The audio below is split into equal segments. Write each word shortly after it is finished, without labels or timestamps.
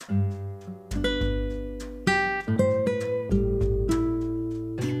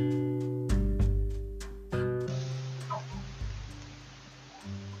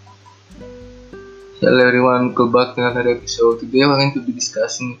Hello everyone, welcome back to another episode. Today we're going to be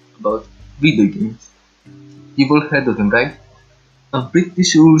discussing about video games. You've all heard of them, right? I'm pretty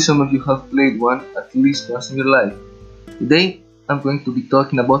sure some of you have played one at least once in your life. Today I'm going to be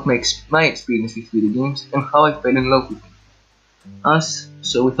talking about my experience with video games and how I fell in love with them.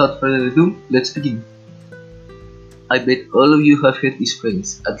 So without further ado, let's begin. I bet all of you have heard this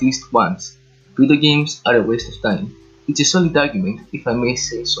phrase at least once. Video games are a waste of time. It's a solid argument, if I may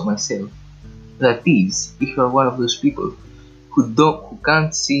say so myself. That is, if you are one of those people who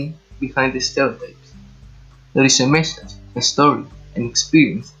can't see behind the stereotypes. There is a message, a story, an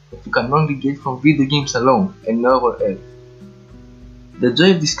experience that you can only get from video games alone and nowhere else. The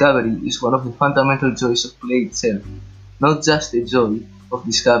joy of discovery is one of the fundamental joys of play itself, not just the joy of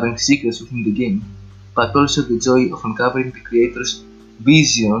discovering secrets within the game, but also the joy of uncovering the creator's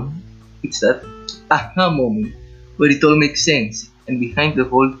vision. It's that aha moment where it all makes sense, and behind the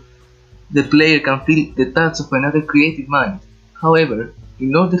whole the player can feel the touch of another creative mind. However,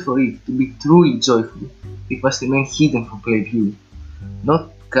 in order for it to be truly joyful, it must remain hidden from player view,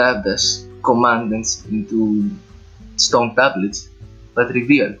 not carved as commandments into stone tablets, but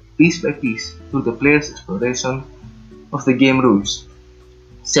revealed piece by piece through the player's exploration of the game rules,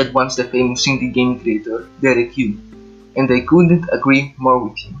 said once the famous indie game creator Derek Yu, and I couldn't agree more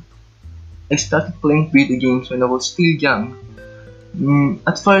with him. I started playing video games when I was still young.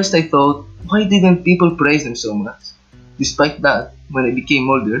 At first I thought, why didn't people praise them so much? Despite that, when I became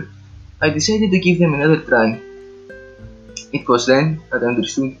older, I decided to give them another try. It was then that I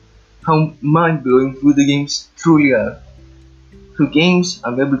understood how mind-blowing video games truly are. Through games,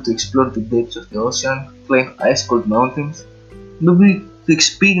 I'm able to explore the depths of the ocean, climb ice-cold mountains, and able to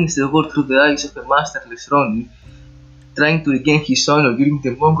experience the world through the eyes of a masterless Ronin trying to regain his honor during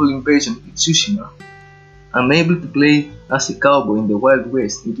the Mongol invasion in Tsushima. I'm able to play as a cowboy in the Wild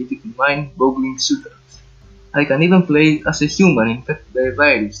West and get into mind-boggling shootouts. I can even play as a human infected by a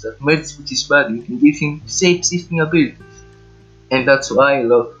virus that merges with his body and gives him shape-shifting abilities. And that's why I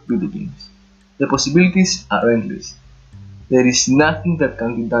love video games. The possibilities are endless. There is nothing that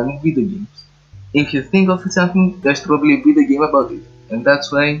can be done in video games. If you think of something, there's probably a video game about it. And that's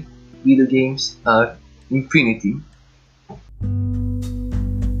why video games are infinity.